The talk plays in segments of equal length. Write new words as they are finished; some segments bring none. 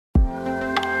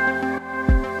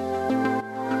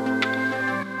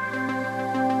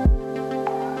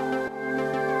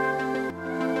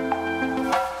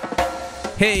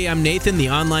Hey, I'm Nathan, the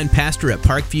online pastor at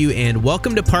Parkview, and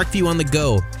welcome to Parkview on the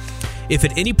Go. If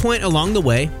at any point along the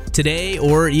way, today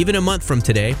or even a month from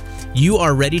today, you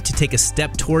are ready to take a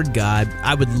step toward God,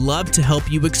 I would love to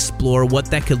help you explore what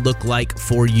that could look like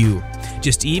for you.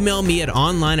 Just email me at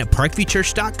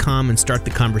online@parkviewchurch.com and start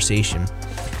the conversation.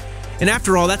 And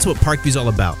after all, that's what Parkview's all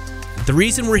about. The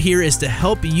reason we're here is to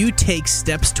help you take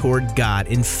steps toward God.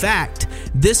 In fact,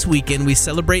 this weekend we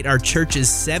celebrate our church's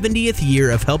 70th year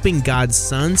of helping God's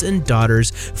sons and daughters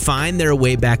find their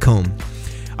way back home.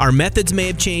 Our methods may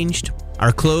have changed,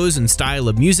 our clothes and style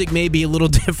of music may be a little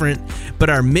different,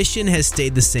 but our mission has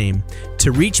stayed the same: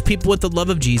 to reach people with the love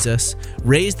of Jesus,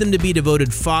 raise them to be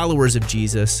devoted followers of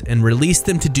Jesus, and release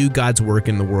them to do God's work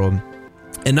in the world.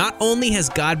 And not only has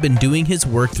God been doing his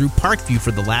work through Parkview for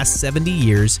the last 70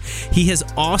 years, he has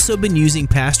also been using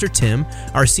Pastor Tim,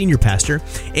 our senior pastor,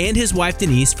 and his wife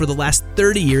Denise for the last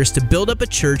 30 years to build up a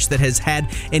church that has had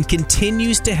and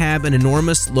continues to have an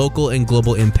enormous local and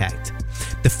global impact.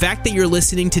 The fact that you're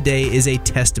listening today is a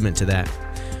testament to that.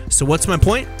 So what's my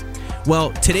point?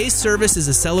 Well, today's service is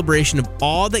a celebration of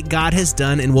all that God has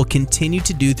done and will continue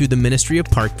to do through the ministry of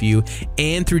Parkview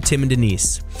and through Tim and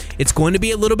Denise. It's going to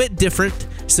be a little bit different,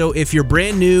 so if you're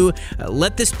brand new,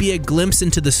 let this be a glimpse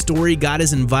into the story God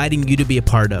is inviting you to be a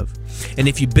part of. And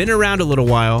if you've been around a little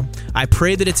while, I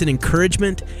pray that it's an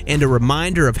encouragement and a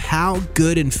reminder of how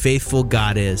good and faithful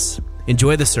God is.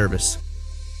 Enjoy the service.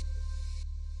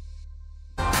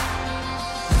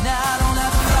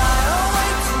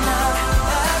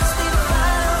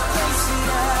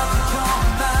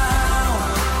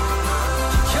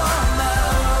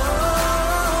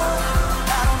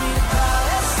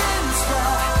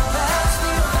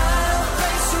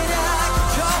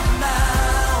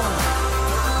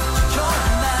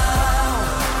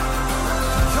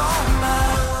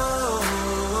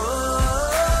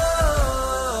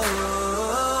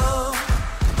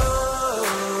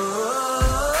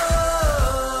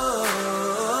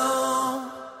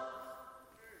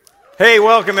 Hey,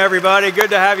 welcome everybody. Good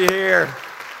to have you here.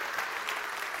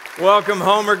 Welcome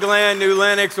Homer Glen, New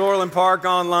Lenox, Orland Park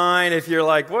Online. If you're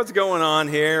like, what's going on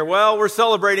here? Well, we're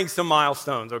celebrating some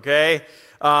milestones, okay?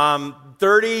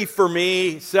 30 for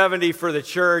me, 70 for the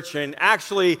church, and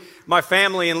actually my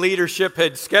family and leadership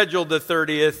had scheduled the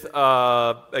 30th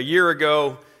a year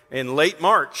ago in late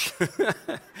March.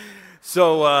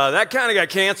 So that kind of got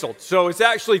canceled. So it's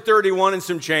actually 31 and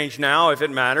some change now, if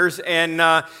it matters. And,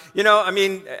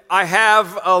 I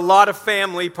have a lot of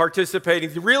family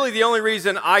participating. Really, the only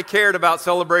reason I cared about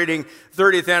celebrating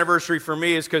 30th anniversary for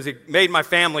me is because it made my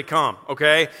family come,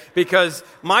 okay? Because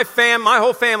my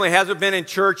whole family hasn't been in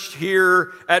church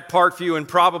here at Parkview in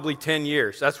probably 10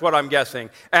 years. That's what I'm guessing,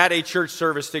 at a church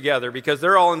service together, because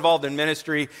they're all involved in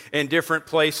ministry in different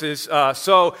places.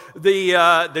 So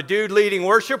the dude leading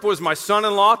worship was my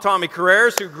son-in-law, Tommy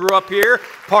Carreras, who grew up here,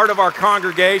 part of our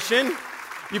congregation.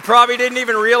 You probably didn't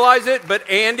even realize it, but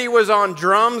Andy was on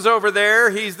drums over there.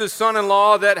 He's the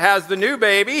son-in-law that has the new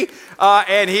baby,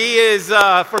 and he is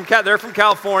they're from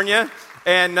California.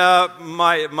 And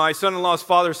my son-in-law's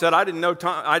father said, I didn't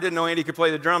know Andy could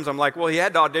play the drums. I'm like, well, he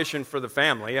had to audition for the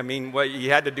family. I mean, well, he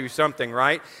had to do something,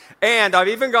 right? And I've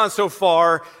even gone so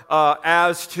far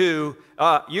as to,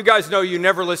 you guys know you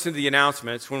never listen to the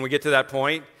announcements when we get to that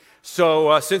point.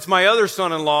 So since my other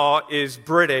son-in-law is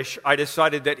British, I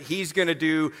decided that he's going to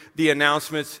do the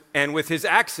announcements, and with his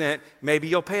accent, maybe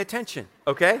you'll pay attention,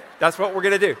 okay? That's what we're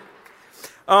going to do.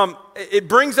 It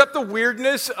brings up the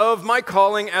weirdness of my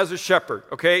calling as a shepherd,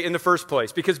 okay, in the first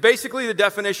place, because basically the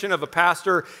definition of a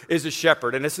pastor is a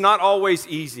shepherd, and it's not always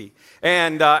easy.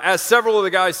 And as several of the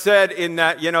guys said in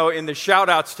that, in the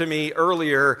shout-outs to me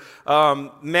earlier,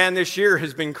 man, this year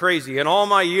has been crazy. And all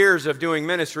my years of doing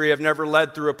ministry have never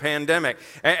led through a pandemic,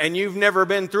 and you've never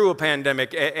been through a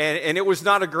pandemic, and it was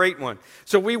not a great one.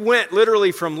 So we went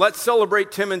literally from let's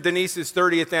celebrate Tim and Denise's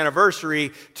 30th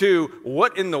anniversary to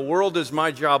what in the world does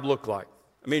my job look like?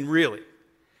 I mean, really.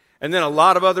 And then a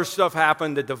lot of other stuff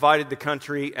happened that divided the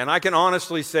country, and I can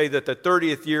honestly say that the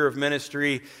 30th year of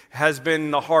ministry has been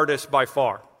the hardest by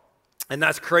far. And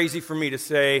that's crazy for me to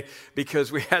say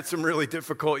because we had some really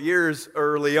difficult years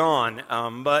early on,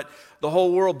 but the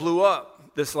whole world blew up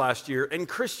this last year, and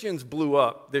Christians blew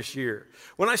up this year.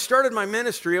 When I started my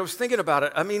ministry, I was thinking about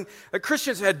it. I mean,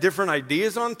 Christians had different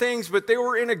ideas on things, but they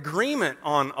were in agreement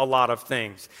on a lot of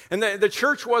things. And the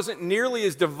church wasn't nearly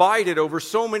as divided over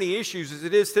so many issues as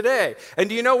it is today. And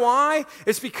do you know why?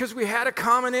 It's because we had a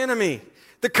common enemy,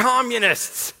 the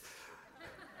communists.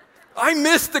 I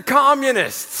miss the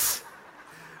communists.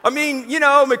 I mean,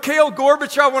 Mikhail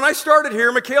Gorbachev, when I started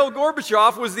here, Mikhail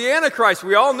Gorbachev was the Antichrist.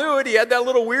 We all knew it. He had that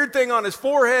little weird thing on his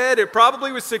forehead. It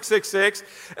probably was 666.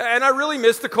 And I really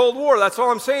missed the Cold War. That's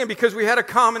all I'm saying, because we had a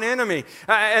common enemy.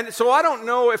 And so I don't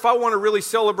know if I want to really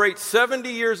celebrate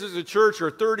 70 years as a church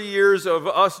or 30 years of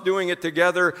us doing it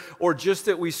together, or just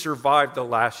that we survived the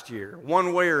last year.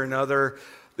 One way or another,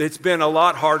 it's been a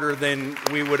lot harder than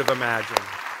we would have imagined.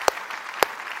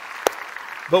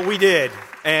 But we did,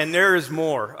 and there is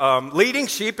more. Leading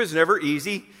sheep is never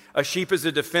easy. A sheep is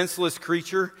a defenseless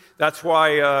creature. That's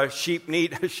why sheep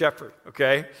need a shepherd,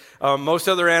 okay? Most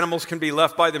other animals can be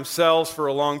left by themselves for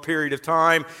a long period of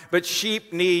time, but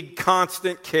sheep need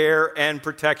constant care and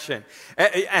protection.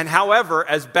 And however,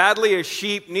 as badly as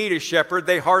sheep need a shepherd,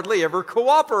 they hardly ever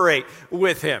cooperate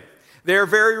with him. They're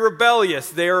very rebellious.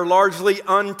 They are largely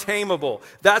untamable.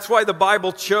 That's why the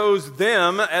Bible chose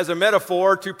them as a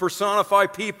metaphor to personify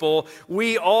people.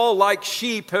 We all, like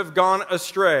sheep, have gone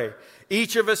astray.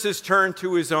 Each of us has turned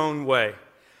to his own way.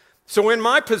 So in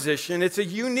my position, it's a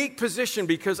unique position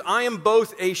because I am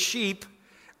both a sheep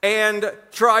and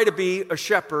try to be a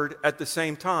shepherd at the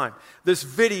same time. This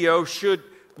video should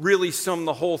really sum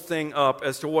the whole thing up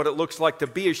as to what it looks like to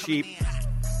be a sheep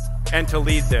and to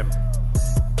lead them.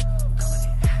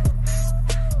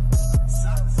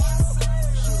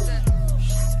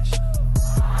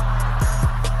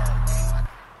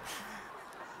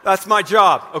 That's my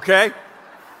job, okay?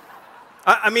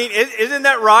 I mean, isn't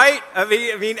that right? I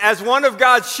mean, as one of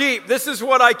God's sheep, this is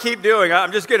what I keep doing.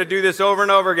 I'm just going to do this over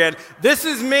and over again. This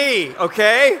is me,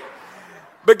 okay?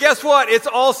 But guess what? It's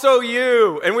also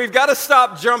you. And we've got to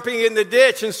stop jumping in the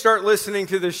ditch and start listening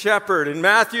to the shepherd. In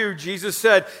Matthew, Jesus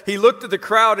said he looked at the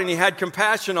crowd and he had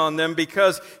compassion on them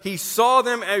because he saw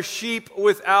them as sheep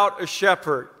without a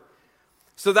shepherd.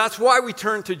 So that's why we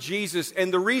turn to Jesus.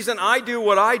 And the reason I do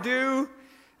what I do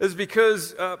is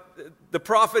because the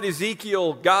prophet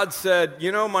Ezekiel, God said,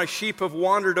 my sheep have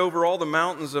wandered over all the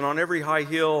mountains and on every high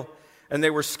hill, and they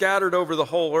were scattered over the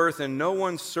whole earth, and no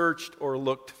one searched or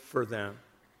looked for them.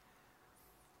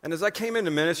 And as I came into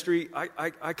ministry,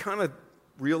 I kind of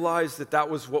realized that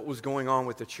was what was going on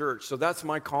with the church. So that's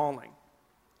my calling.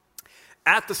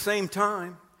 At the same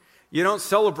time, you don't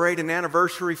celebrate an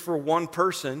anniversary for one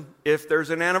person if there's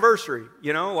an anniversary.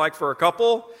 Like for a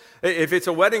couple, if it's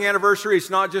a wedding anniversary, it's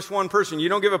not just one person. You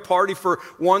don't give a party for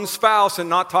one spouse and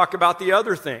not talk about the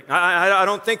other thing. I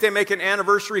don't think they make an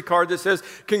anniversary card that says,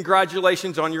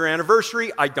 congratulations on your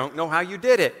anniversary. I don't know how you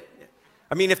did it.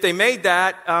 I mean, if they made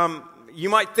that, you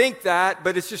might think that,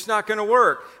 but it's just not going to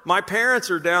work. My parents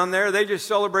are down there. They just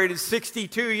celebrated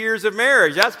 62 years of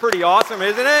marriage. That's pretty awesome,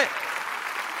 isn't it?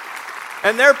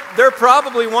 And they're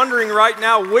probably wondering right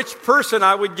now which person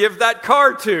I would give that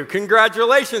card to.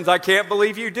 Congratulations, I can't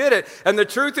believe you did it. And the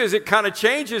truth is it kind of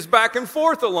changes back and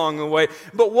forth along the way.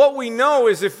 But what we know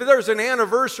is if there's an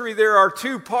anniversary, there are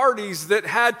two parties that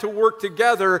had to work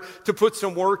together to put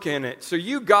some work in it. So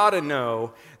you got to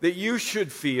know that you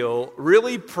should feel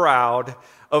really proud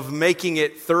of making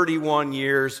it 31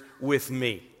 years with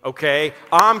me, okay?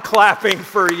 I'm clapping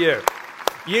for you.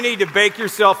 You need to bake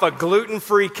yourself a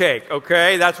gluten-free cake,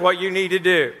 okay? That's what you need to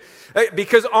do.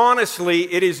 Because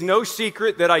honestly, it is no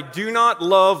secret that I do not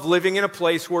love living in a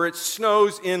place where it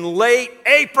snows in late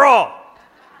April.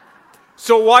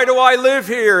 So why do I live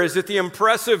here? Is it the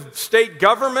impressive state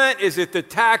government? Is it the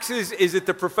taxes? Is it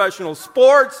the professional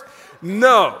sports?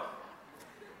 No.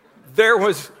 There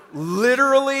was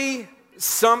literally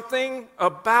something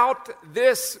about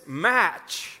this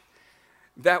match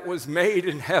that was made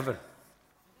in heaven.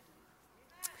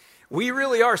 We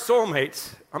really are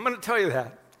soulmates. I'm going to tell you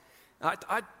that.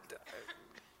 I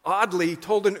oddly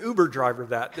told an Uber driver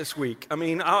that this week. I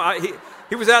mean,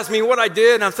 he was asking me what I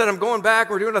did, and I said, I'm going back.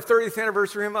 We're doing a 30th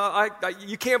anniversary.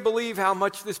 You can't believe how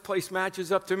much this place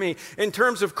matches up to me. In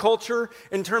terms of culture,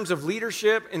 in terms of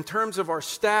leadership, in terms of our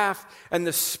staff, and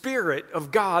the Spirit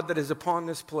of God that is upon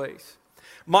this place.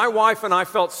 My wife and I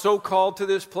felt so called to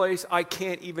this place, I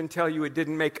can't even tell you it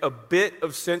didn't make a bit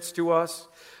of sense to us.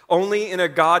 Only in a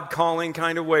God-calling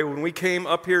kind of way. When we came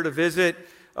up here to visit,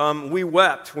 we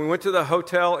wept. We went to the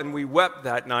hotel and we wept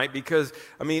that night because,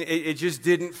 it just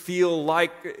didn't feel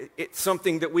like it's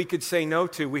something that we could say no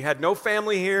to. We had no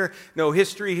family here, no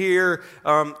history here.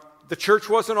 The church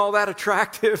wasn't all that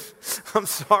attractive. I'm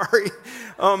sorry.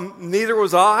 Neither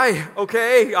was I,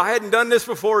 okay? I hadn't done this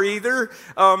before either.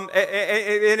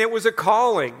 And it was a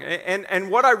calling.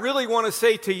 And what I really want to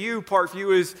say to you,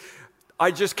 Parkview, is I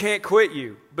just can't quit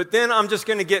you. But then I'm just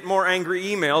going to get more angry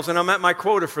emails, and I'm at my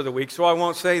quota for the week, so I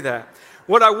won't say that.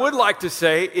 What I would like to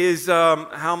say is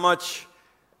how much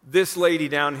this lady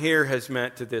down here has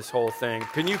meant to this whole thing.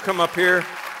 Can you come up here?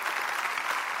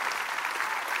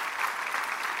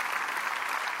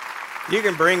 You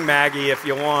can bring Maggie if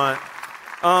you want.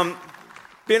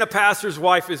 Being a pastor's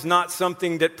wife is not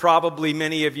something that probably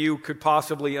many of you could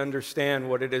possibly understand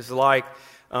what it is like.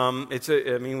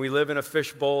 We live in a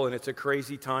fishbowl, and it's a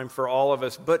crazy time for all of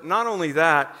us. But not only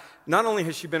that, not only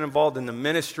has she been involved in the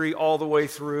ministry all the way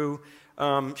through,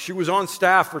 she was on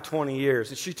staff for 20 years.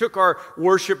 And she took our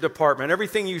worship department.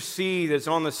 Everything you see that's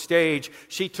on the stage,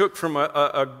 she took from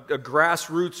a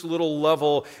grassroots little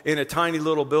level in a tiny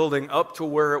little building up to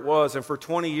where it was. And for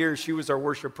 20 years, she was our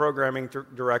worship programming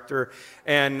director.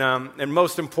 And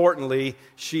most importantly,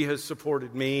 she has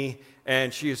supported me,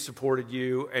 and she has supported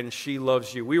you, and she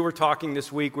loves you. We were talking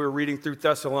this week, we were reading through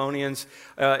Thessalonians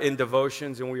in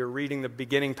devotions, and we were reading the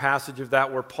beginning passage of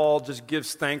that where Paul just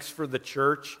gives thanks for the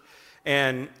church.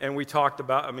 And we talked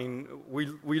about,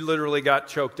 we literally got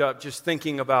choked up just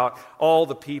thinking about all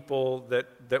the people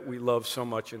that we love so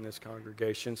much in this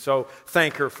congregation. So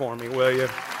thank her for me, will you?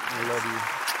 I love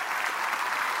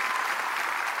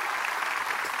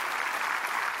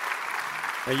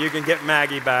you. And you can get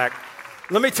Maggie back.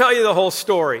 Let me tell you the whole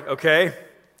story, okay?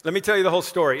 Let me tell you the whole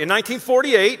story. In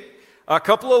 1948, a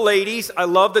couple of ladies, I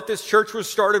love that this church was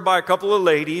started by a couple of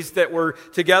ladies that were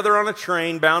together on a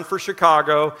train bound for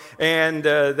Chicago, and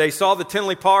they saw the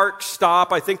Tinley Park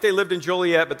stop. I think they lived in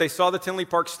Joliet, but they saw the Tinley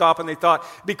Park stop, and they thought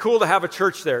it'd be cool to have a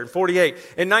church there in 48.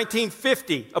 In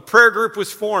 1950, a prayer group was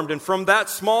formed, and from that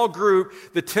small group,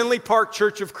 the Tinley Park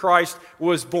Church of Christ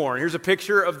was born. Here's a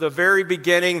picture of the very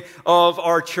beginning of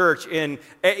our church, and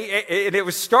it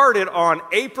was started on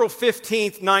April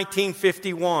 15th,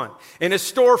 1951, in a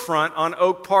storefront on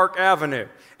Oak Park Avenue,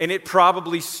 and it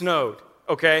probably snowed,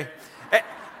 okay?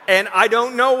 And I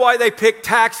don't know why they picked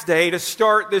tax day to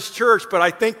start this church, but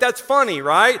I think that's funny,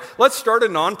 right? Let's start a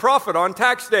nonprofit on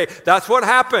tax day. That's what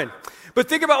happened. But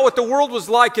think about what the world was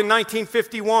like in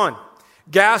 1951.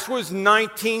 Gas was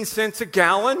 19 cents a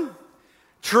gallon.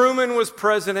 Truman was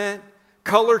president.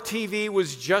 Color TV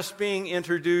was just being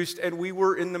introduced, and we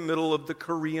were in the middle of the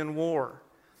Korean War.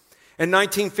 In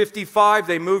 1955,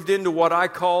 they moved into what I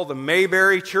call the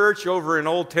Mayberry Church over in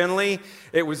Old Tinley.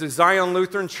 It was a Zion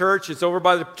Lutheran church. It's over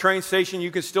by the train station.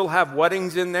 You can still have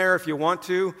weddings in there if you want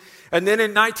to. And then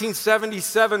in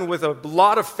 1977, with a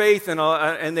lot of faith,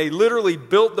 and they literally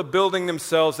built the building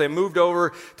themselves, they moved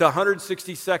over to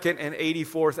 162nd and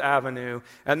 84th Avenue.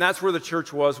 And that's where the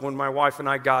church was when my wife and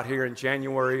I got here in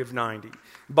January of 90.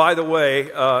 By the way,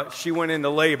 she went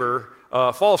into labor.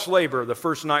 False labor the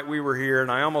first night we were here, and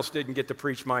I almost didn't get to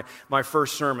preach my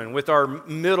first sermon with our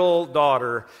middle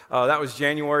daughter. That was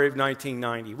January of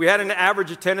 1990. We had an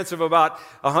average attendance of about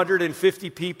 150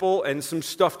 people and some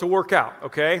stuff to work out,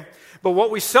 okay? But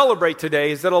what we celebrate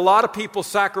today is that a lot of people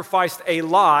sacrificed a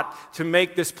lot to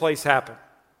make this place happen.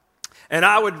 And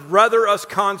I would rather us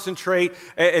concentrate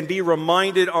and be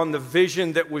reminded on the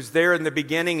vision that was there in the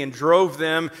beginning and drove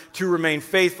them to remain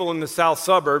faithful in the south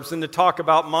suburbs than to talk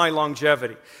about my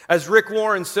longevity. As Rick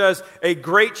Warren says, a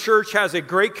great church has a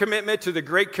great commitment to the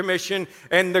Great Commission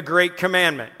and the Great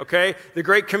Commandment, okay? The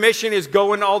Great Commission is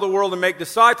go into all the world and make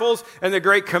disciples, and the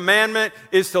Great Commandment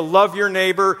is to love your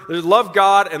neighbor, love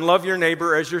God and love your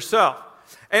neighbor as yourself.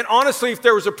 And honestly, if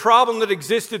there was a problem that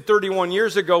existed 31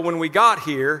 years ago when we got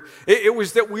here, it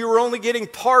was that we were only getting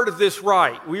part of this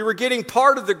right. We were getting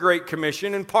part of the Great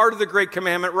Commission and part of the Great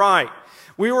Commandment right.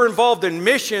 We were involved in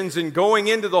missions and going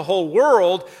into the whole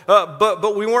world,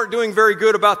 but we weren't doing very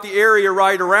good about the area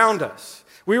right around us.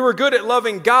 We were good at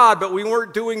loving God, but we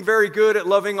weren't doing very good at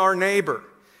loving our neighbor.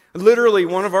 Literally,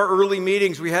 one of our early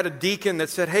meetings, we had a deacon that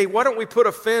said, hey, why don't we put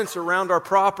a fence around our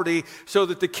property so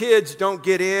that the kids don't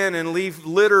get in and leave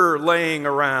litter laying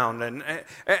around?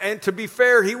 And to be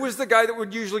fair, he was the guy that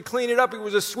would usually clean it up. He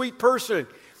was a sweet person.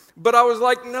 But I was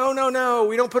like, no,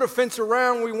 we don't put a fence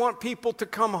around. We want people to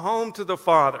come home to the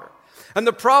Father. And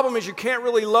the problem is you can't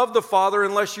really love the Father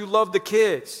unless you love the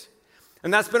kids.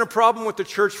 And that's been a problem with the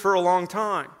church for a long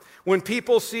time. When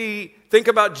people think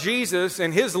about Jesus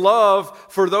and his love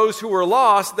for those who are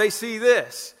lost, they see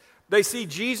this. They see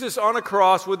Jesus on a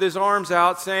cross with his arms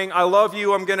out saying, I love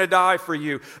you, I'm going to die for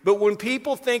you. But when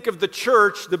people think of the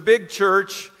church, the big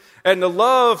church, and the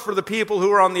love for the people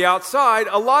who are on the outside,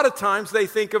 a lot of times they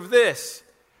think of this.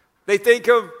 They think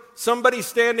of somebody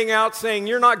standing out saying,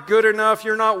 you're not good enough,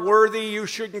 you're not worthy, you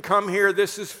shouldn't come here,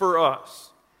 this is for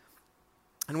us.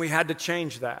 And we had to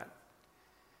change that.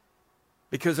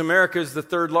 Because America is the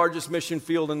third largest mission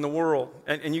field in the world.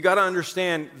 And you got to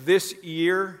understand, this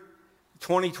year,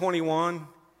 2021,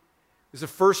 is the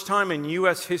first time in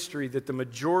U.S. history that the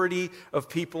majority of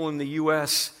people in the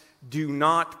U.S. do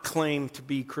not claim to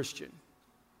be Christian.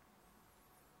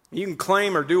 You can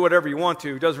claim or do whatever you want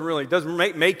to. It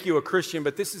doesn't make you a Christian,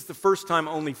 but this is the first time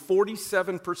only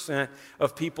 47%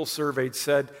 of people surveyed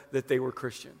said that they were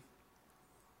Christian.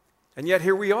 And yet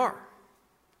here we are.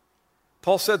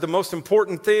 Paul said the most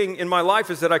important thing in my life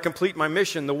is that I complete my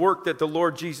mission, the work that the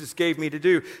Lord Jesus gave me to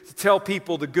do, to tell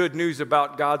people the good news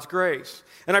about God's grace.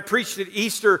 And I preached at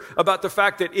Easter about the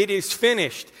fact that it is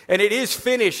finished. And it is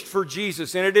finished for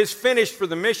Jesus. And it is finished for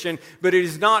the mission, but it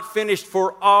is not finished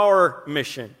for our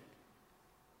mission.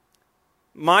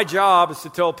 My job is to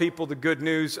tell people the good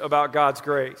news about God's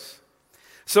grace.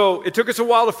 So it took us a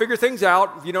while to figure things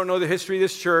out, if you don't know the history of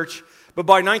this church. But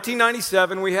by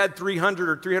 1997, we had 300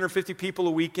 or 350 people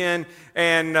a weekend,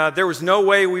 and there was no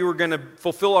way we were going to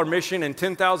fulfill our mission in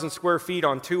 10,000 square feet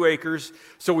on 2 acres,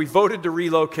 so we voted to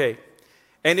relocate.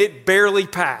 And it barely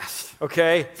passed,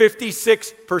 okay?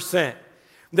 56%.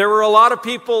 There were a lot of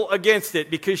people against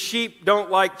it because sheep don't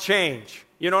like change.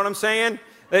 You know what I'm saying?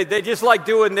 They just like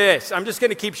doing this. I'm just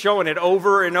going to keep showing it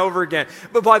over and over again.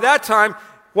 But by that time,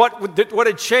 what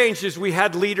had changed is we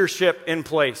had leadership in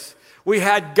place. We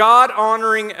had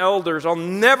God-honoring elders. I'll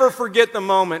never forget the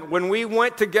moment when we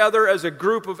went together as a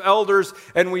group of elders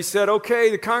and we said, okay,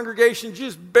 the congregation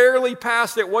just barely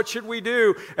passed it. What should we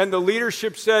do? And the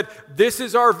leadership said, this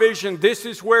is our vision. This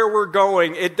is where we're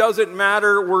going. It doesn't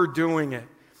matter. We're doing it.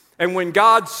 And when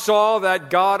God saw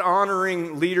that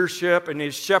God-honoring leadership and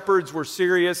his shepherds were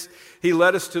serious, he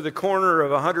led us to the corner of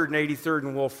 183rd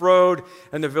and Wolf Road,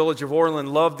 and the village of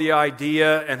Orland loved the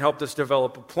idea and helped us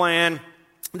develop a plan.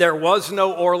 There was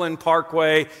no Orland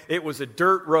Parkway. It was a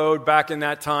dirt road back in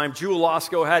that time. Jewel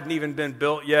Osco hadn't even been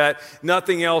built yet.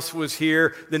 Nothing else was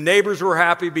here. The neighbors were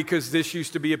happy because this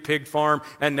used to be a pig farm,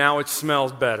 and now it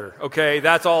smells better. Okay,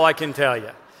 that's all I can tell you.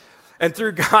 And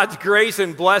through God's grace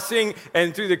and blessing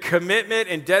and through the commitment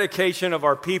and dedication of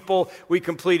our people, we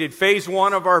completed phase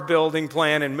 1 of our building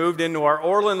plan and moved into our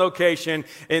Orland location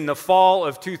in the fall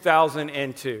of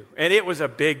 2002. And it was a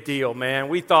big deal, man.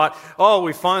 We thought, oh,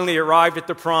 we finally arrived at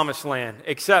the promised land.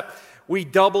 Except we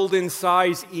doubled in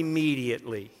size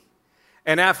immediately.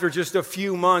 And after just a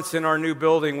few months in our new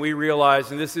building, we realized,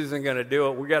 and this isn't going to do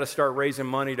it, we got to start raising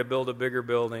money to build a bigger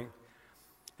building.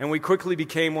 And we quickly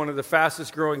became one of the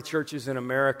fastest growing churches in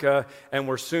America, and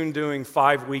we're soon doing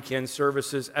 5 weekend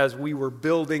services as we were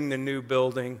building the new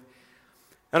building.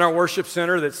 And our worship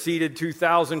center that seated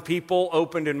 2,000 people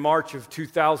opened in March of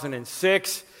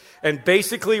 2006. And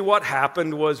basically what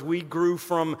happened was we grew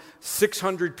from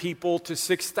 600 people to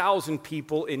 6,000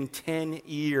 people in 10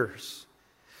 years.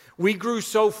 We grew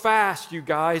so fast, you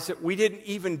guys, that we didn't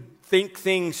even think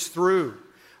things through.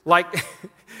 Like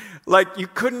you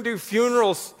couldn't do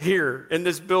funerals here in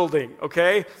this building,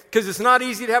 okay? Because it's not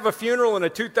easy to have a funeral in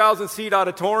a 2,000-seat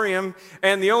auditorium,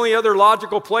 and the only other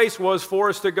logical place was for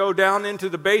us to go down into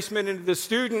the basement, into the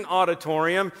student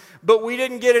auditorium, but we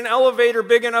didn't get an elevator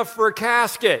big enough for a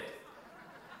casket.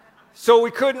 So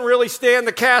we couldn't really stand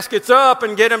the caskets up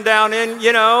and get them down in,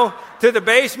 to the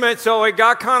basement. So it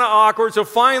got kind of awkward. So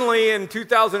finally, in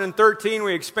 2013,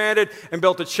 we expanded and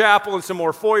built a chapel and some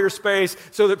more foyer space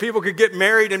so that people could get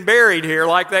married and buried here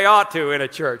like they ought to in a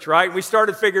church, right? We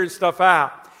started figuring stuff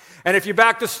out. And if you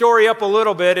back the story up a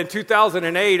little bit, in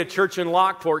 2008, a church in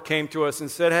Lockport came to us and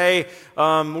said, hey,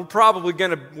 we're probably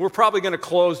going to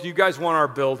close. Do you guys want our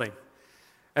building?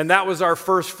 And that was our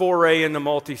first foray in the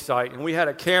multi-site. And we had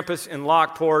a campus in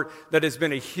Lockport that has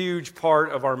been a huge part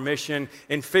of our mission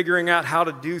in figuring out how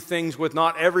to do things with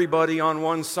not everybody on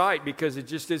one site because it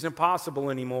just isn't possible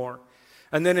anymore.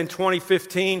 And then in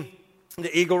 2015,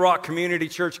 the Eagle Rock Community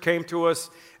Church came to us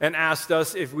and asked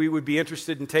us if we would be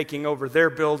interested in taking over their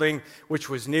building, which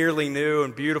was nearly new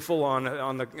and beautiful on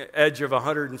the edge of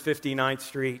 159th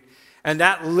Street. And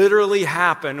that literally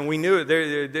happened. We knew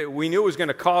it was going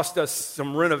to cost us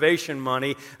some renovation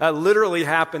money. That literally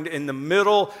happened in the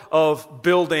middle of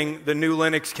building the new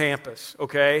Lenox campus,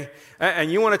 okay?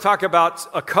 And you want to talk about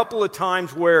a couple of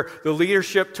times where the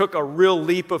leadership took a real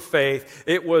leap of faith.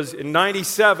 It was in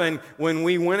 97 when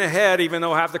we went ahead, even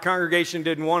though half the congregation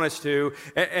didn't want us to.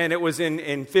 And it was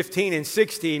in 15 and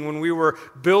 16 when we were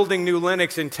building new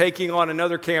Lenox and taking on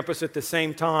another campus at the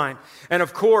same time. And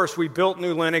of course, we built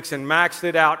new Lenox and maxed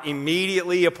it out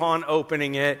immediately upon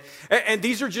opening it. And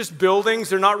these are just buildings.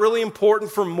 They're not really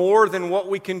important for more than what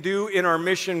we can do in our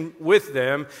mission with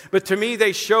them. But to me,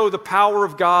 they show the power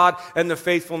of God and the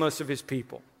faithfulness of his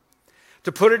people.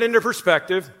 To put it into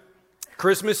perspective,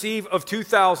 Christmas Eve of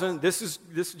 2000, this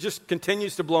just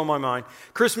continues to blow my mind.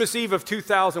 Christmas Eve of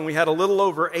 2000, we had a little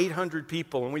over 800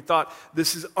 people, and we thought,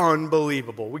 this is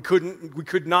unbelievable. We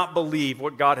could not believe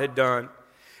what God had done.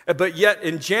 But yet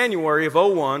in January of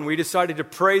 '01, we decided to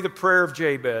pray the prayer of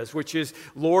Jabez, which is,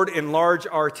 Lord, enlarge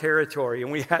our territory.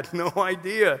 And we had no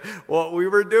idea what we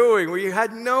were doing. We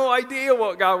had no idea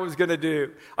what God was going to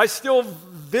do. I still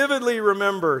vividly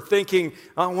remember thinking,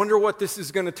 I wonder what this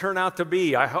is going to turn out to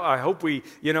be. I hope we,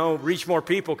 reach more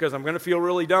people, because I'm going to feel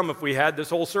really dumb if we had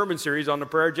this whole sermon series on the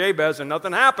prayer of Jabez and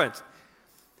nothing happens.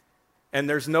 And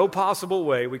there's no possible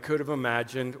way we could have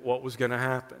imagined what was going to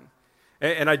happen.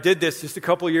 And I did this just a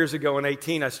couple of years ago in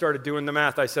 18. I started doing the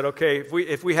math. I said, okay,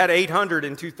 if we had 800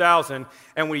 in 2000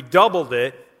 and we doubled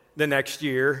it the next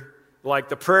year, like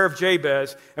the prayer of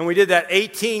Jabez, and we did that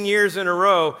 18 years in a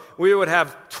row, we would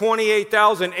have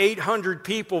 28,800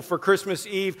 people for Christmas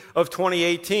Eve of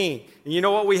 2018. And you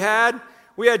know what we had?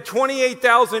 We had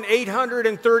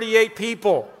 28,838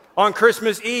 people on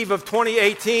Christmas Eve of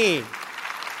 2018.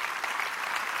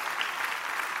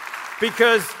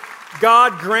 Because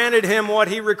God granted him what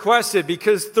he requested,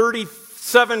 because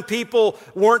 37 people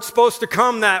weren't supposed to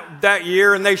come that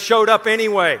year, and they showed up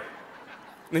anyway.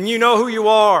 And you know who you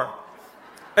are.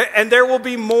 And there will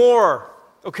be more,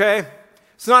 okay?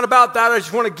 It's not about that. I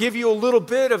just want to give you a little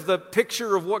bit of the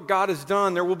picture of what God has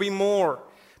done. There will be more.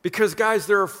 Because, guys,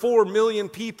 there are 4 million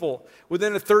people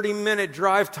within a 30-minute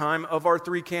drive time of our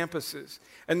 3 campuses.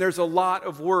 And there's a lot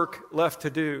of work left to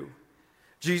do.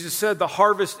 Jesus said the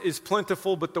harvest is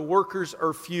plentiful, but the workers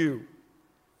are few.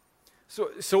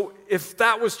 So if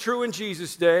that was true in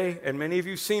Jesus' day, and many of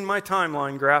you have seen my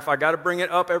timeline graph, I got to bring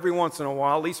it up every once in a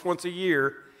while, at least once a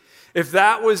year. If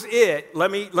that was it,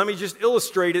 let me just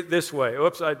illustrate it this way.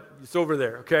 Oops, it's over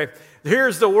there, okay?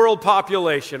 Here's the world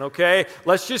population, okay?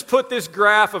 Let's just put this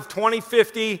graph of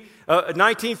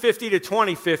 1950 to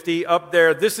 2050 up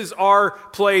there. This is our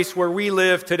place where we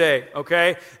live today,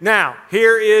 okay? Now,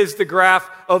 here is the graph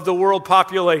of the world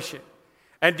population.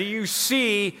 And do you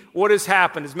see what has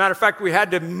happened? As a matter of fact, we had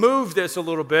to move this a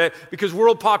little bit because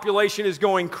world population is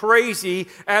going crazy,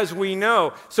 as we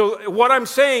know. So what I'm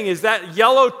saying is that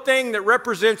yellow thing that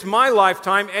represents my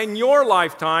lifetime and your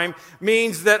lifetime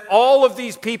means that all of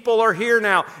these people are here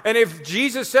now. And if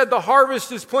Jesus said the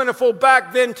harvest is plentiful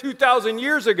back then 2,000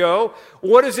 years ago,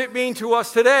 what does it mean to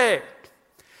us today?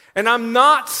 And I'm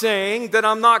not saying that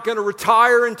I'm not going to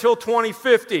retire until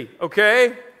 2050,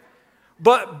 okay?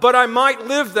 But I might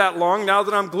live that long now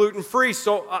that I'm gluten-free,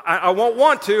 so I won't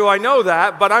want to, I know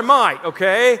that, but I might,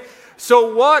 okay?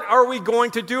 So what are we going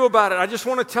to do about it? I just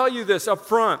want to tell you this up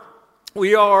front.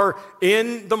 We are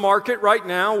in the market right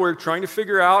now. We're trying to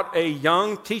figure out a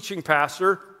young teaching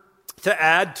pastor to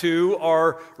add to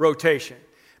our rotation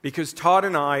because Todd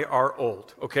and I are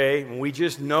old, okay? And we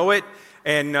just know it.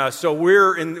 And so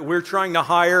we're trying to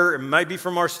hire, it might be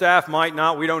from our staff, might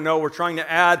not, we don't know. We're trying to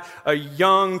add a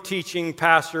young teaching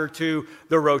pastor to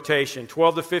the rotation,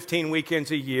 12 to 15 weekends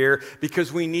a year,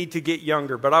 because we need to get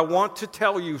younger. But I want to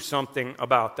tell you something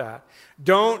about that.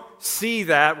 Don't see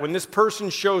that when this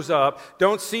person shows up,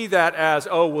 don't see that as,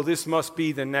 oh, well, this must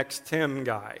be the next Tim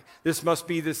guy. This must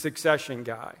be the succession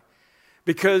guy.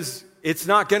 Because it's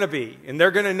not going to be, and they're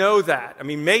going to know that. I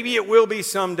mean, maybe it will be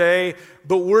someday,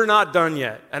 but we're not done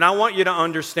yet. And I want you to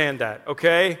understand that,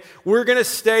 okay? We're going to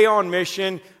stay on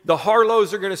mission. The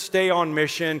Harlows are going to stay on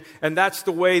mission, and that's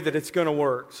the way that it's going to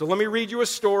work. So let me read you a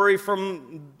story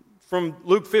from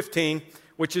Luke 15,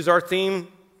 which is our theme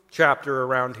chapter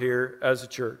around here as a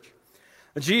church.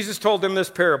 And Jesus told them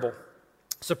this parable.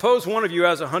 Suppose one of you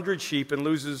has 100 sheep and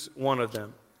loses one of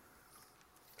them.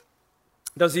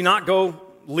 Does he not go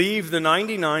leave the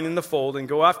 99 in the fold and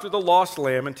go after the lost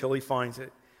lamb until he finds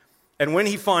it? And when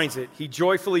he finds it, he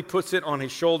joyfully puts it on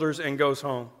his shoulders and goes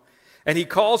home. And he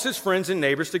calls his friends and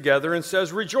neighbors together and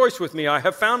says, "Rejoice with me, I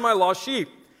have found my lost sheep."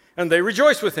 And they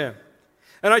rejoice with him.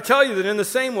 And I tell you that in the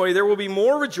same way, there will be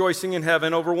more rejoicing in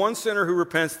heaven over one sinner who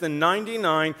repents than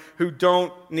 99 who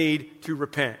don't need to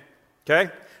repent.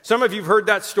 Okay? Some of you have heard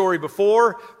that story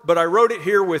before, but I wrote it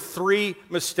here with 3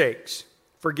 mistakes.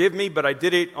 Forgive me, but I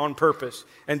did it on purpose.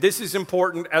 And this is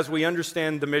important as we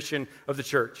understand the mission of the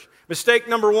church. Mistake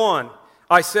number 1,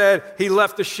 I said he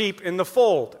left the sheep in the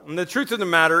fold. And the truth of the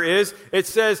matter is, it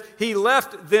says he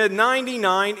left the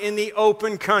 99 in the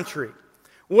open country.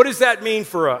 What does that mean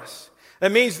for us?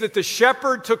 That means that the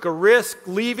shepherd took a risk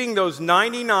leaving those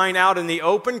 99 out in the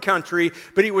open country,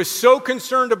 but he was so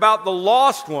concerned about the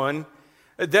lost one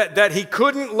that he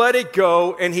couldn't let it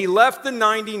go, and he left the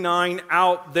 99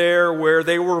 out there where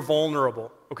they were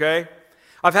vulnerable, okay?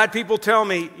 I've had people tell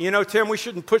me, Tim, we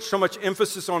shouldn't put so much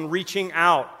emphasis on reaching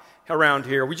out around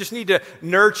here. We just need to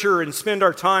nurture and spend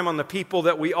our time on the people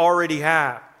that we already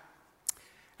have.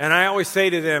 And I always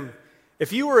say to them,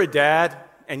 if you were a dad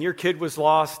and your kid was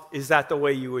lost, is that the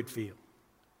way you would feel?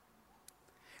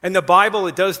 And the Bible,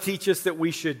 it does teach us that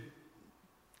we should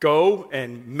go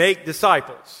and make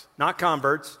disciples, not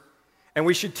converts. And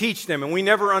we should teach them, and we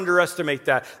never underestimate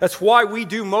that. That's why we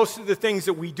do most of the things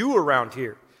that we do around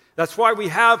here. That's why we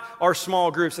have our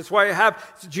small groups. That's why we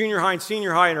have junior high and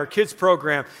senior high in our kids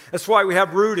program. That's why we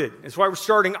have Rooted. That's why we're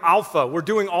starting Alpha. We're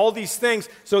doing all these things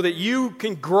so that you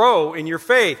can grow in your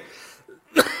faith.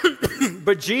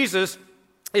 But Jesus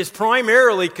is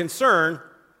primarily concerned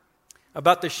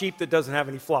about the sheep that doesn't have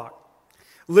any flock.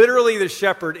 Literally, the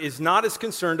shepherd is not as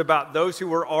concerned about those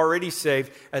who are already saved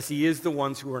as he is the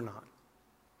ones who are not.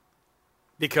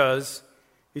 Because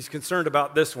he's concerned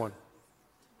about this one.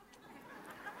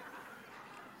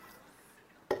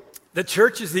 The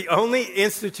church is the only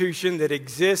institution that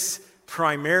exists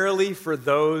primarily for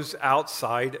those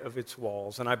outside of its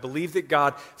walls. And I believe that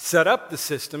God set up the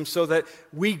system so that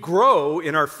we grow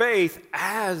in our faith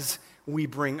as we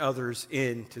bring others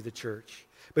into the church.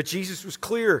 But Jesus was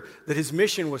clear that his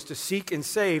mission was to seek and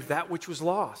save that which was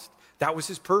lost. That was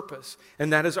his purpose,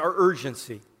 and that is our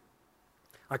urgency.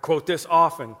 I quote this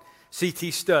often.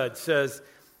 C.T. Studd says,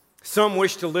 "Some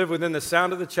wish to live within the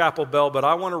sound of the chapel bell, but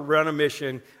I want to run a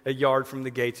mission a yard from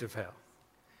the gates of hell."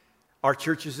 Our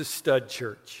church is a stud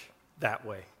church that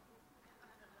way.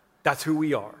 That's who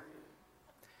we are.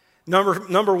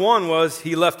 Number one was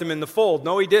he left them in the fold.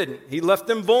 No, he didn't. He left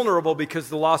them vulnerable because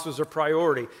the loss was a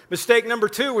priority. Mistake number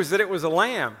two was that it was a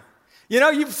lamb. You know,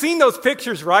 you've seen those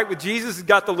pictures, right? With Jesus, he's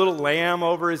got the little lamb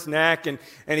over his neck and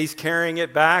he's carrying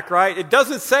it back, right? It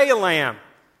doesn't say a lamb.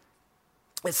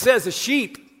 It says a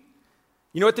sheep.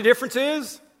 You know what the difference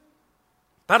is?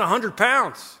 About 100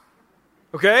 pounds,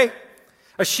 okay?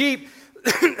 A sheep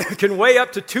can weigh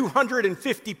up to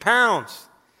 250 pounds.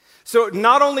 So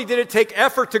not only did it take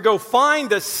effort to go find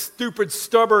this stupid,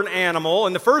 stubborn animal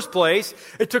in the first place,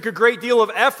 it took a great deal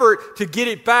of effort to get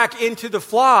it back into the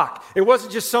flock. It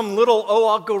wasn't just some little,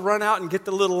 I'll go run out and get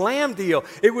the little lamb deal.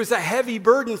 It was a heavy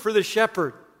burden for the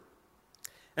shepherd.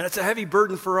 And it's a heavy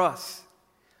burden for us.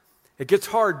 It gets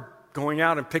hard going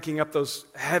out and picking up those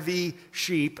heavy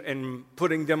sheep and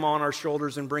putting them on our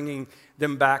shoulders and bringing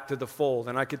them back to the fold.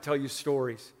 And I could tell you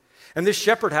stories. And this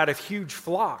shepherd had a huge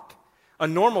flock. A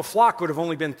normal flock would have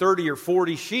only been 30 or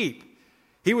 40 sheep.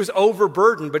 He was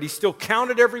overburdened, but he still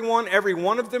counted everyone. Every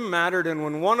one of them mattered. And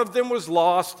when one of them was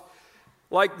lost,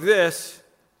 like this,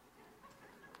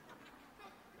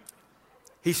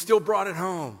 he still brought it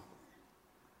home.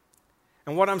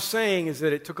 And what I'm saying is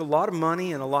that it took a lot of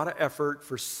money and a lot of effort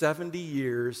for 70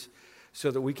 years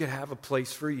so that we could have a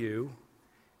place for you,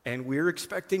 and we're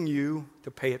expecting you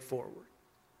to pay it forward.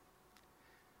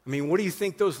 I mean, what do you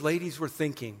think those ladies were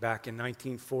thinking back in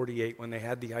 1948 when they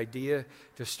had the idea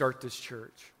to start this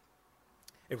church?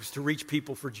 It was to reach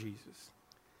people for Jesus.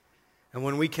 And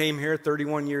when we came here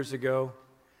 31 years ago,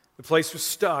 the place was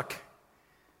stuck,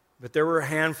 but there were a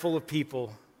handful of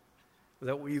people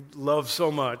that we love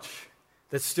so much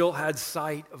that still had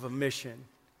sight of a mission,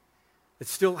 that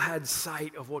still had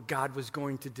sight of what God was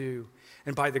going to do.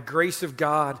 And by the grace of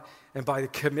God and by the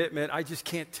commitment, I just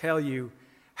can't tell you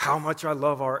how much I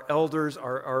love our elders,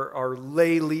 our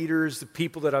lay leaders, the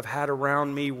people that I've had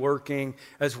around me working,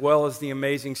 as well as the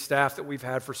amazing staff that we've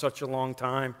had for such a long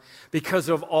time. Because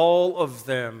of all of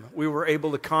them, we were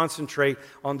able to concentrate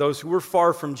on those who were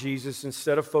far from Jesus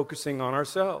instead of focusing on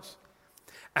ourselves.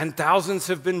 And thousands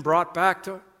have been brought back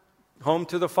home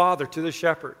to the Father, to the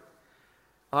Shepherd.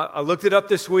 I looked it up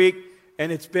this week,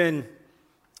 and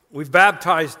we've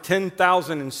baptized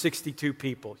 10,062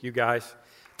 people, you guys.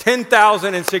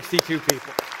 10,062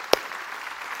 people.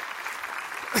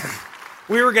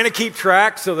 We were going to keep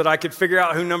track so that I could figure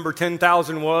out who number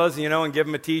 10,000 was, and give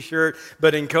them a t-shirt.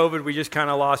 But in COVID, we just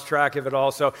kind of lost track of it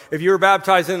all. So if you were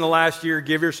baptized in the last year,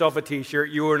 give yourself a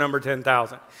t-shirt. You were number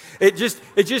 10,000. It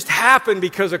just happened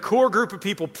because a core group of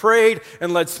people prayed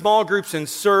and led small groups and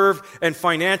served and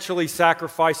financially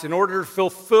sacrificed in order to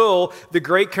fulfill the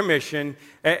Great Commission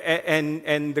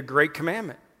and the Great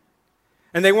Commandment.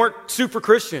 And they weren't super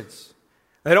Christians.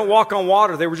 They don't walk on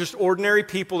water. They were just ordinary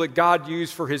people that God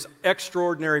used for his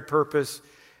extraordinary purpose,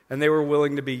 and they were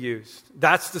willing to be used.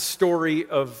 That's the story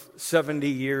of 70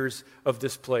 years of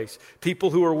this place. People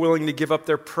who are willing to give up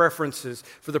their preferences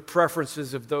for the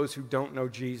preferences of those who don't know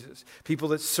Jesus. People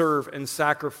that serve and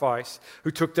sacrifice,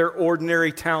 who took their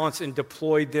ordinary talents and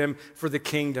deployed them for the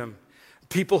kingdom.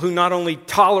 People who not only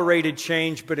tolerated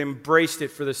change, but embraced it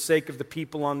for the sake of the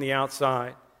people on the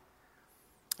outside.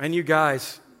 And you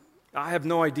guys, I have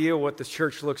no idea what this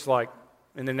church looks like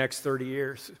in the next 30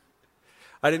 years.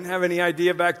 I didn't have any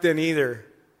idea back then either.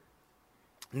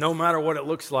 No matter what it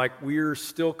looks like, we're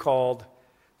still called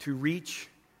to reach,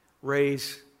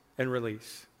 raise, and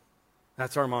release.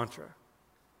 That's our mantra.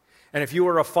 And if you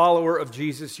are a follower of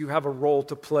Jesus, you have a role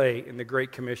to play in the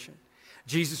Great Commission.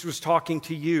 Jesus was talking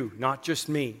to you, not just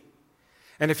me.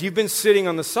 And if you've been sitting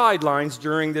on the sidelines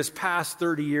during this past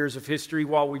 30 years of history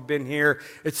while we've been here,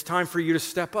 it's time for you to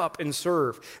step up and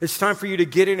serve. It's time for you to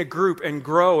get in a group and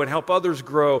grow and help others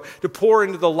grow, to pour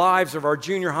into the lives of our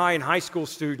junior high and high school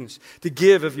students, to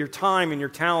give of your time and your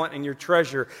talent and your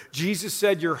treasure. Jesus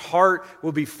said your heart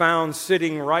will be found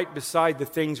sitting right beside the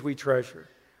things we treasure.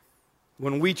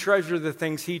 When we treasure the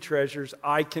things He treasures,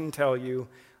 I can tell you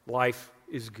life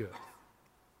is good.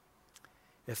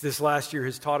 If this last year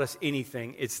has taught us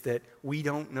anything, it's that we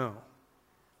don't know.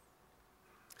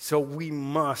 So we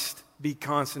must be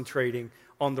concentrating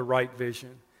on the right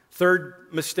vision. Third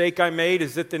mistake I made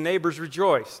is that the neighbors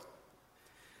rejoiced.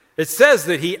 It says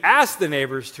that he asked the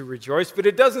neighbors to rejoice, but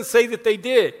it doesn't say that they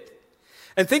did.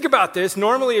 And think about this.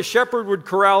 Normally a shepherd would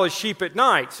corral his sheep at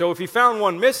night. So if he found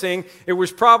one missing, it was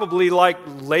probably like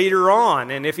later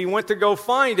on. And if he went to go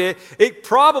find it, it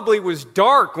probably was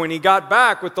dark when he got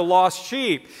back with the lost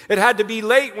sheep. It had to be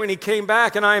late when he came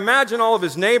back. And I imagine all of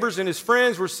his neighbors and his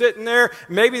friends were sitting there.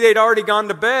 Maybe they'd already gone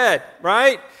to bed,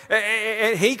 right?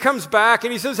 And he comes back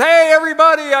and he says, "Hey,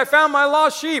 everybody, I found my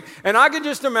lost sheep." And I can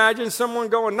just imagine someone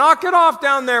going, "Knock it off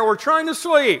down there. We're trying to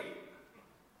sleep."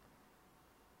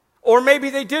 Or maybe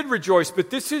they did rejoice,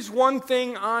 but this is one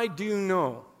thing I do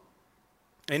know.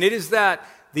 And it is that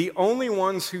the only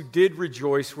ones who did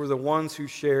rejoice were the ones who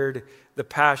shared the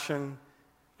passion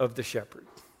of the shepherd.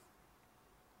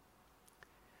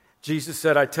 Jesus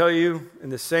said, "I tell you in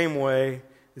the same way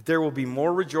that there will be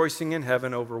more rejoicing in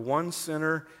heaven over one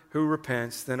sinner who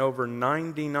repents than over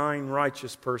 99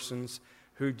 righteous persons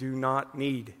who do not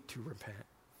need to repent."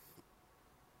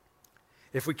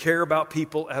 If we care about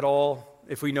people at all,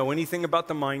 if we know anything about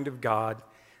the mind of God,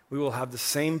 we will have the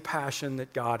same passion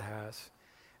that God has,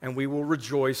 and we will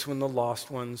rejoice when the lost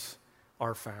ones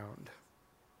are found.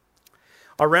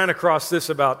 I ran across this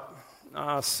about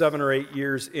 7 or 8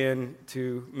 years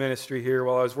into ministry here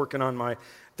while I was working on my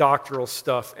doctoral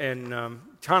stuff, and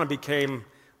kind of became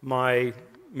my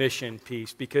mission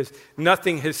piece, because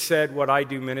nothing has said what I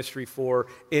do ministry for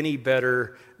any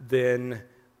better than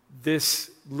this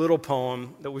little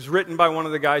poem that was written by one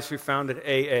of the guys who founded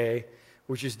AA,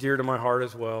 which is dear to my heart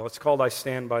as well. It's called "I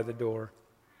Stand by the Door."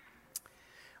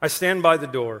 I stand by the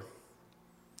door.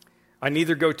 I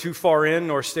neither go too far in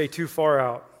nor stay too far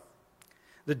out.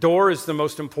 The door is the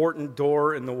most important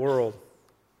door in the world.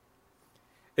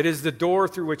 It is the door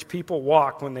through which people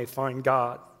walk when they find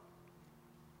God.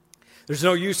 There's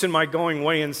no use in my going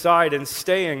way inside and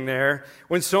staying there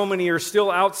when so many are still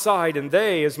outside, and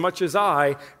they, as much as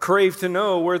I, crave to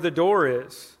know where the door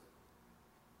is.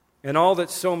 And all that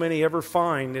so many ever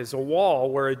find is a wall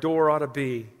where a door ought to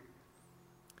be.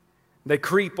 They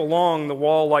creep along the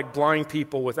wall like blind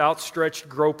people with outstretched,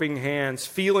 groping hands,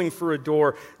 feeling for a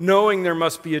door, knowing there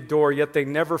must be a door, yet they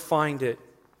never find it.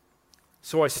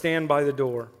 So I stand by the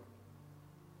door.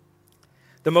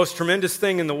 The most tremendous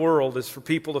thing in the world is for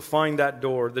people to find that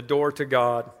door, the door to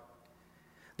God.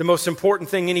 The most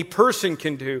important thing any person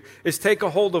can do is take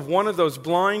a hold of one of those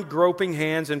blind, groping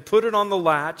hands and put it on the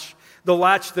latch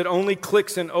that only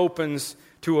clicks and opens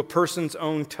to a person's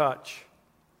own touch.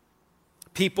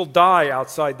 People die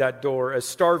outside that door as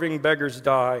starving beggars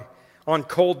die on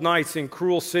cold nights in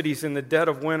cruel cities in the dead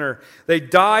of winter. They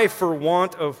die for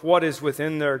want of what is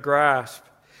within their grasp.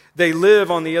 They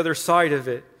live on the other side of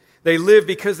it. They live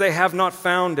because they have not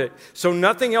found it. So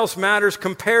nothing else matters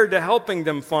compared to helping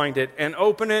them find it and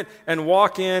open it and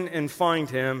walk in and find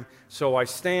Him. So I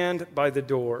stand by the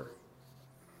door.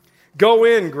 Go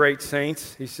in, great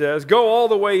saints, he says. Go all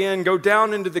the way in. Go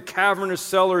down into the cavernous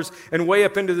cellars and way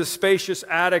up into the spacious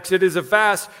attics. It is a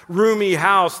vast, roomy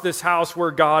house, this house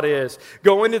where God is.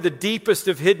 Go into the deepest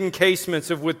of hidden casements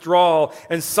of withdrawal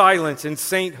and silence and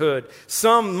sainthood.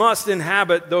 Some must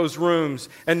inhabit those rooms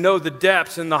and know the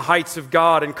depths and the heights of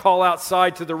God and call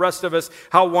outside to the rest of us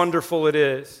how wonderful it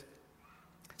is.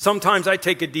 Sometimes I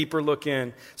take a deeper look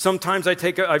in. Sometimes I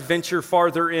venture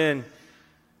farther in.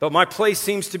 But my place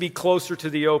seems to be closer to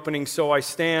the opening, so I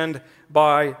stand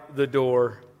by the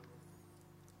door.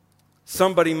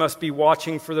 Somebody must be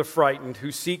watching for the frightened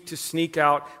who seek to sneak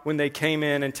out when they came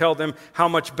in and tell them how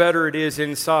much better it is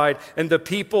inside. And the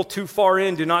people too far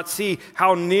in do not see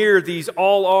how near these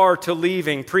all are to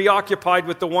leaving, preoccupied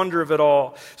with the wonder of it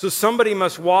all. So somebody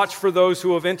must watch for those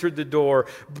who have entered the door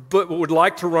but would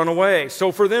like to run away.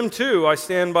 So for them too, I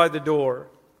stand by the door.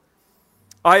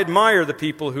 I admire the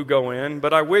people who go in,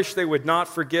 but I wish they would not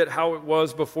forget how it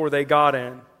was before they got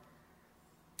in.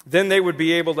 Then they would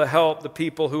be able to help the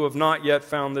people who have not yet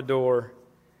found the door.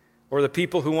 or the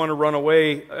people who want to run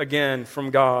away again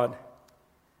from God.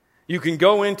 You can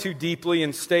go in too deeply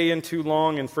and stay in too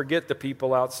long and forget the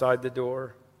people outside the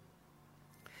door.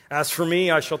 As for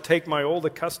me, I shall take my old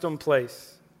accustomed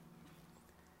place,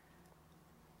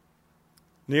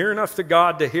 near enough to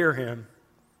God to hear him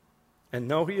and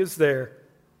know he is there,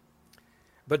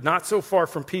 but not so far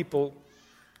from people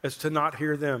as to not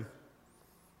hear them.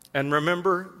 And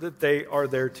remember that they are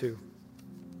there too.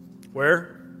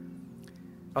 Where?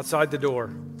 Outside the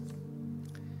door.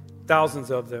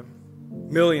 Thousands of them.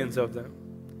 Millions of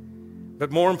them.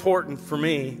 But more important for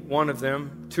me, one of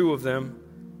them, two of them,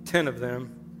 10 of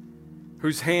them,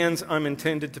 whose hands I'm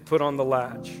intended to put on the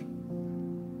latch.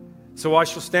 So I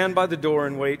shall stand by the door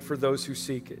and wait for those who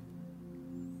seek it.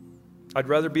 I'd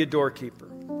rather be a doorkeeper.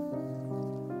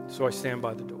 So I stand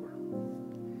by the door.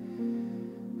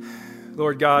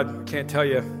 Lord God, I can't tell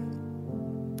you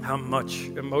how much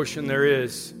emotion there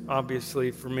is,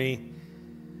 obviously, for me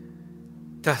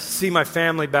to see my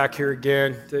family back here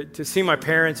again, to see my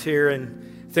parents here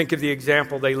and think of the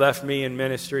example they left me in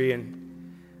ministry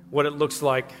and what it looks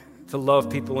like to love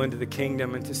people into the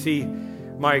kingdom, and to see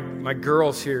my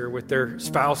girls here with their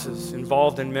spouses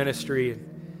involved in ministry,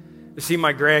 and to see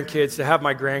my grandkids, to have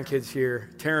my grandkids here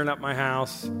tearing up my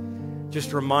house,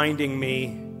 just reminding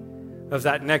me of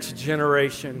that next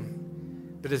generation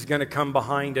that is going to come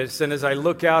behind us. And as I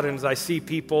look out and as I see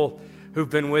people who've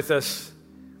been with us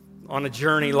on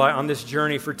this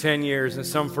journey for 10 years, and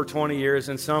some for 20 years,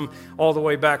 and some all the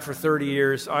way back for 30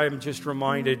 years, I am just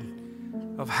reminded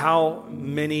of how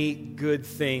many good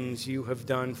things you have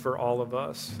done for all of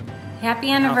us. Happy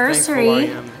anniversary.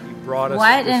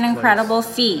 What an incredible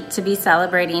feat to be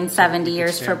celebrating 70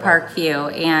 years for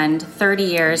Parkview and 30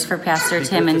 years for Pastor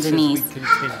Tim and Denise.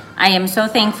 I am so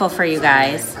thankful for you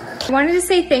guys. I wanted to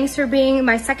say thanks for being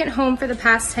my second home for the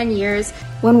past 10 years.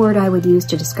 One word I would use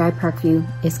to describe Parkview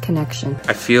is connection.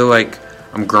 I feel like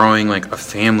I'm growing like a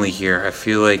family here. I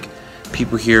feel like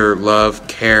people here love,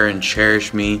 care, and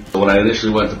cherish me. When I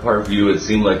initially went to Parkview, it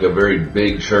seemed like a very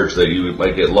big church that you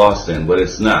might get lost in, but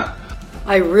it's not.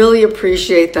 I really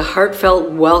appreciate the heartfelt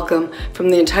welcome from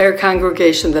the entire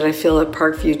congregation that I feel at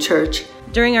Parkview Church.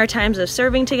 During our times of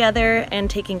serving together and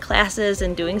taking classes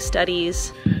and doing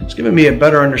studies, it's given me a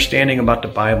better understanding about the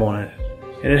Bible, and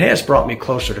it has brought me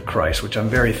closer to Christ, which I'm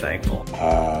very thankful.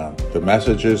 The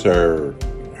messages are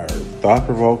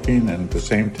thought-provoking and at the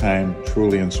same time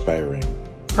truly inspiring.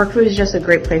 Parkview is just a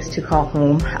great place to call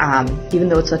home. Even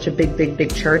though it's such a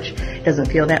big church, it doesn't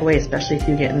feel that way, especially if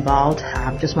you get involved.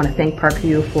 Just want to thank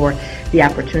Parkview for the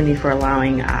opportunity for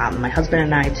allowing my husband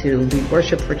and I to lead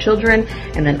worship for children,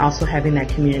 and then also having that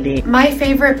community. My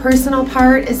favorite personal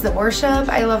part is the worship.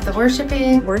 I love the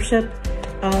worshiping. Worship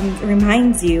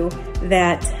reminds you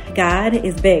that God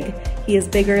is big. He is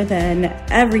bigger than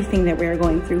everything that we're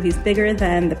going through. He's bigger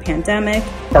than the pandemic.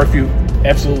 Parkview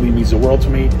absolutely means the world to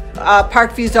me.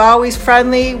 Parkview's always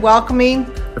friendly, welcoming.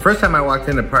 The first time I walked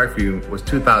into Parkview was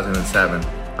 2007.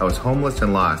 I was homeless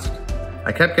and lost.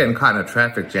 I kept getting caught in a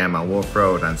traffic jam on Wolf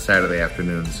Road on Saturday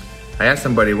afternoons. I asked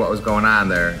somebody what was going on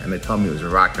there, and they told me it was a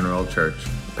rock and roll church.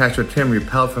 Pastor Tim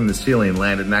repelled from the ceiling,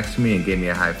 landed next to me, and gave me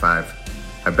a high five.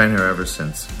 I've been here ever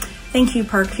since. Thank you,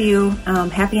 Parkview.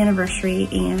 Happy anniversary,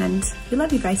 and we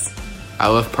love you guys. I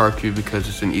love Parkview because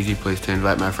it's an easy place to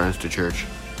invite my friends to church.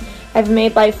 I've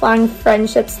made lifelong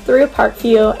friendships through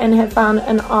Parkview and have found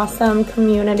an awesome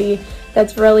community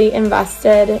that's really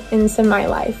invested into my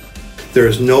life. There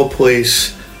is no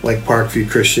place like Parkview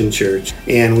Christian Church,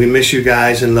 and we miss you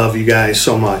guys and love you guys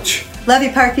so much. Love you,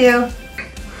 Parkview.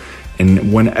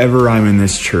 And whenever I'm in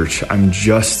this church, I'm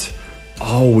just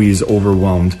always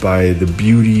overwhelmed by the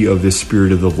beauty of the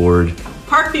Spirit of the Lord.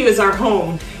 Parkview is our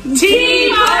home.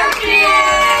 Team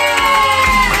Parkview!